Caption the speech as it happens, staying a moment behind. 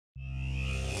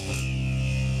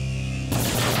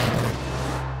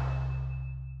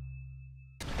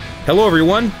Hello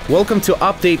everyone, welcome to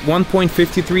update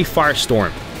 1.53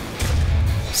 Firestorm.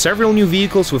 Several new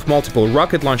vehicles with multiple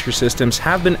rocket launcher systems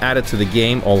have been added to the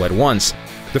game all at once.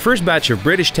 The first batch of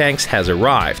British tanks has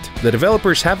arrived. The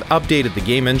developers have updated the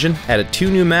game engine, added 2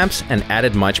 new maps, and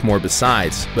added much more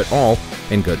besides, but all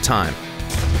in good time.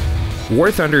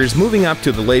 War Thunder is moving up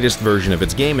to the latest version of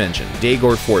its game engine,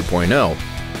 Daegor 4.0,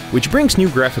 which brings new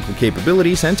graphical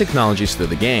capabilities and technologies to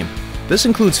the game. This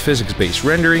includes physics-based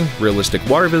rendering, realistic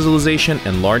water visualization,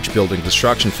 and large building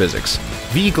destruction physics.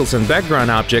 Vehicles and background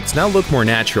objects now look more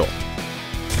natural.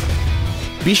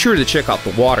 Be sure to check out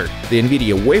the water. The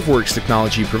NVIDIA WaveWorks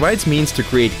technology provides means to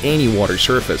create any water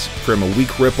surface, from a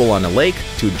weak ripple on a lake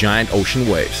to giant ocean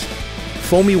waves.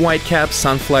 Foamy whitecaps,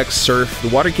 sunflex, surf,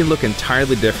 the water can look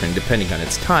entirely different depending on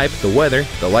its type, the weather,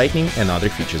 the lightning, and other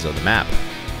features of the map.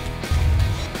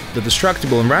 The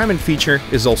destructible environment feature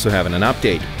is also having an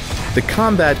update. The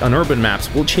combat on urban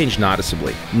maps will change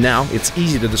noticeably. Now it's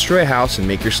easy to destroy a house and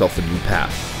make yourself a new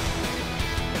path.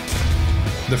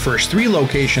 The first 3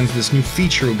 locations this new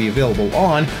feature will be available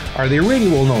on are the already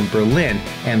well-known Berlin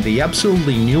and the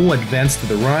absolutely new advance to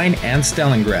the Rhine and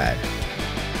Stalingrad.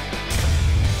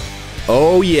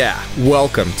 Oh yeah,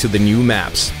 welcome to the new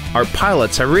maps. Our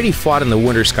pilots have already fought in the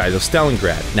winter skies of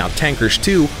Stalingrad. Now tankers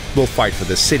too will fight for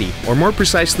the city, or more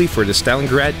precisely for the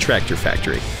Stalingrad tractor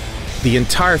factory. The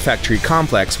entire factory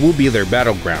complex will be their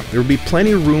battleground. There will be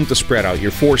plenty of room to spread out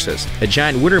your forces. A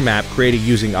giant winter map created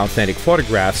using authentic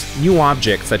photographs, new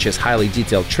objects such as highly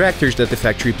detailed tractors that the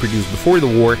factory produced before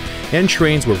the war, and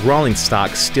trains with rolling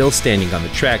stock still standing on the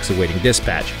tracks awaiting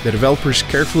dispatch. The developers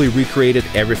carefully recreated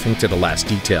everything to the last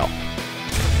detail.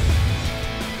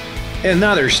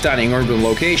 Another stunning urban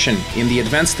location. In the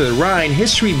Advance to the Rhine,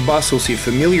 history bustles with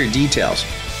familiar details.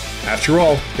 After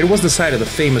all, it was the site of the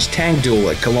famous tank duel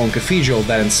at Cologne Cathedral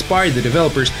that inspired the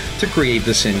developers to create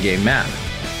this in-game map.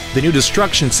 The new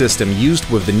destruction system used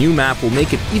with the new map will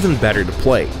make it even better to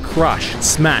play. Crush,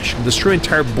 smash, destroy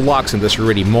entire blocks in this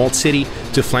already mauled city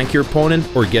to flank your opponent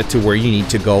or get to where you need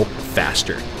to go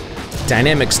faster.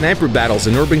 Dynamic sniper battles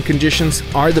in urban conditions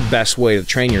are the best way to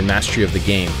train your mastery of the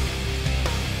game.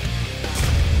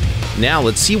 Now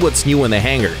let's see what's new in the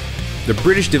hangar. The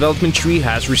British development tree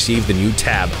has received the new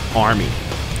tab, Army.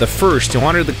 The first to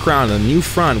honor the crown on the new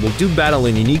front will do battle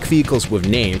in unique vehicles with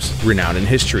names renowned in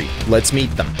history. Let's meet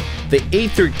them. The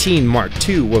A-13 Mark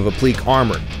II with oblique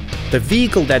armor. The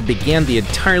vehicle that began the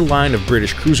entire line of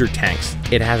British cruiser tanks.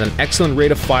 It has an excellent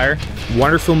rate of fire,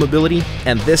 wonderful mobility,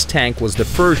 and this tank was the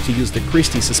first to use the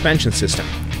Christie suspension system,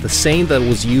 the same that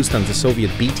was used on the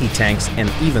Soviet BT tanks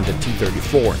and even the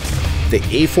T-34. The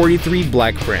A-43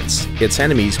 Black Prince. Its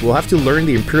enemies will have to learn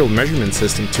the Imperial measurement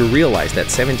system to realize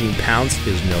that 17 pounds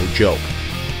is no joke.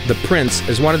 The Prince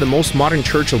is one of the most modern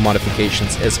Churchill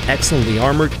modifications, as excellently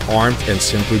armored, armed, and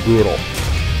simply brutal.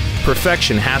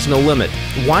 Perfection has no limit.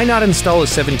 Why not install a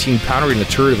 17-pounder in the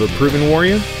turret of a proven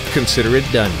warrior? Consider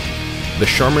it done. The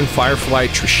Sherman Firefly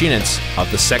Trushinets of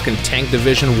the 2nd Tank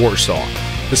Division Warsaw.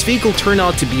 This vehicle turned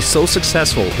out to be so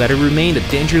successful that it remained a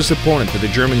dangerous opponent to the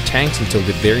German tanks until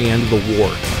the very end of the war.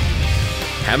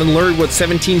 Haven't learned what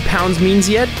 17 pounds means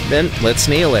yet? Then let's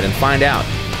nail it and find out.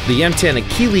 The M10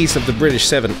 Achilles of the British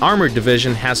 7th Armored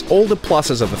Division has all the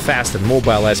pluses of a fast and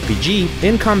mobile SPG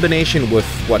in combination with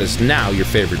what is now your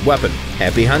favorite weapon.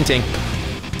 Happy hunting!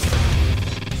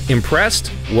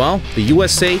 Impressed? Well, the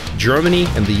USA, Germany,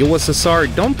 and the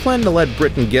USSR don't plan to let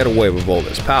Britain get away with all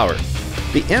this power.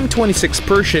 The M26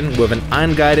 Pershing with an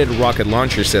unguided rocket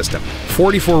launcher system.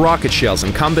 44 rocket shells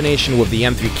in combination with the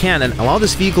M3 cannon allow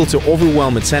this vehicle to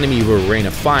overwhelm its enemy with a rain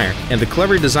of fire, and the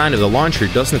clever design of the launcher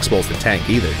doesn't expose the tank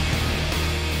either.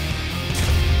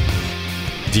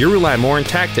 Do you rely more on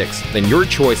tactics? Then your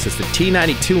choice is the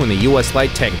T-92 in the US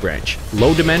light tank branch.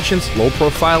 Low dimensions, low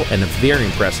profile, and a very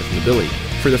impressive mobility.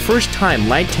 For the first time,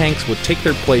 light tanks would take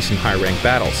their place in high-rank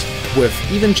battles.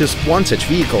 With even just one such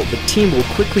vehicle, the team will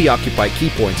quickly occupy key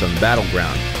points on the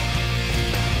battleground.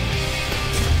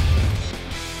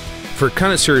 For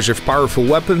connoisseurs of powerful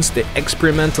weapons, the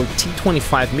experimental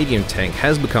T-25 medium tank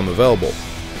has become available.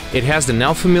 It has the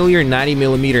now familiar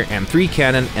 90mm M3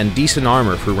 cannon and decent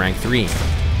armor for rank 3.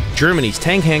 Germany's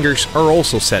tank hangars are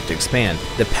also set to expand.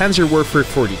 The Panzerwerfer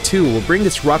 42 will bring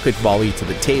its rocket volley to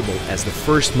the table as the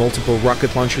first multiple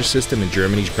rocket launcher system in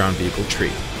Germany's ground vehicle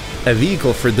tree. A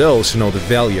vehicle for those who know the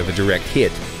value of a direct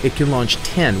hit. It can launch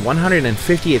 10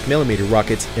 158mm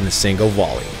rockets in a single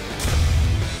volley.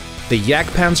 The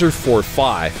Jagdpanzer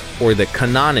 4.5, or the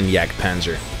Kanonen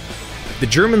Jagdpanzer. The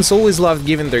Germans always loved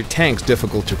giving their tanks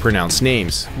difficult to pronounce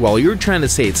names. While you're trying to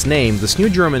say its name, this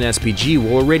new German SPG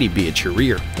will already be at your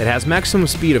rear. It has maximum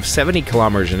speed of 70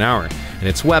 km/h. and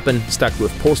its weapon, stuck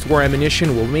with post-war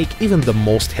ammunition, will make even the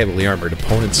most heavily armored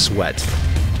opponents sweat.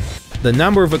 The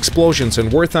number of explosions on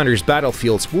War Thunder's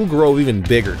battlefields will grow even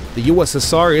bigger. The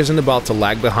USSR isn't about to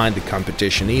lag behind the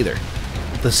competition either.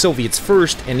 The Soviets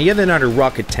first, and yet another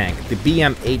rocket tank, the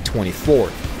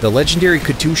BM-824, the legendary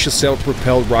Katyusha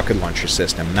self-propelled rocket launcher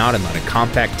system mounted on a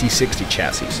compact T-60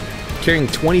 chassis, carrying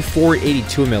 24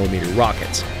 82mm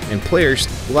rockets, and players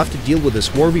will have to deal with this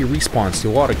swarmy response to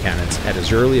autocannons at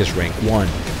as early as rank 1.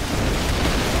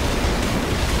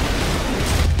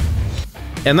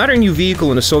 Another new vehicle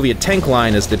in the Soviet tank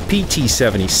line is the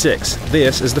PT-76.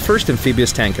 This is the first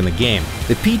amphibious tank in the game.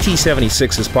 The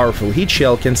PT-76's powerful heat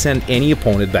shell can send any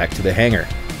opponent back to the hangar.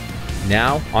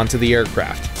 Now, onto the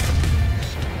aircraft.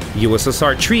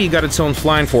 USSR-3 got its own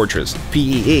flying fortress.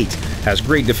 PE-8 has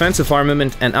great defensive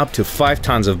armament and up to 5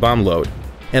 tons of bomb load.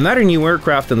 Another new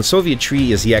aircraft in the Soviet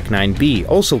tree is Yak-9B,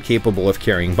 also capable of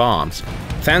carrying bombs.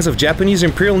 Fans of Japanese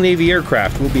Imperial Navy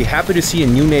aircraft will be happy to see a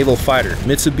new naval fighter,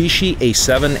 Mitsubishi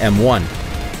A7M1.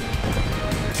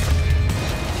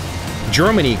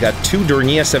 Germany got 2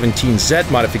 Dornier 17Z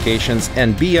modifications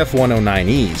and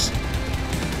Bf-109Es.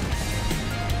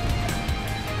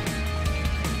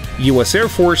 US Air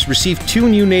Force received 2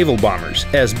 new naval bombers,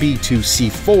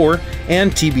 SB-2C4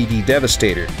 and TBD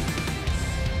Devastator.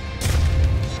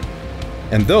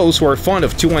 And those who are fond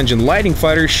of 2-engine lighting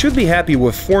fighters should be happy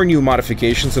with 4 new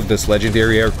modifications of this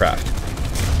legendary aircraft.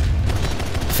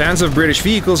 Fans of British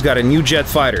vehicles got a new jet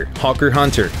fighter, Hawker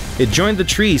Hunter. It joined the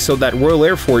tree so that Royal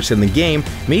Air Force in the game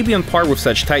may be on par with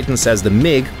such titans as the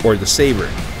MiG or the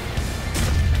Sabre.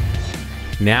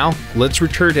 Now, let's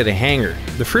return to the hangar.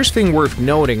 The first thing worth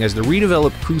noting is the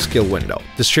redeveloped crew skill window.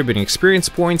 Distributing experience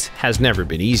points has never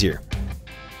been easier.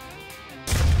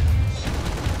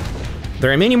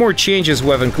 There are many more changes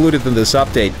we have included in this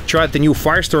update. Try out the new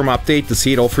Firestorm update to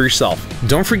see it all for yourself.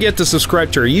 Don't forget to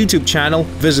subscribe to our YouTube channel,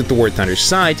 visit the War Thunder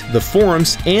site, the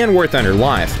forums, and War Thunder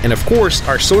Live, and of course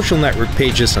our social network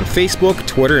pages on Facebook,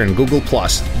 Twitter, and Google+.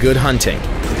 Good hunting!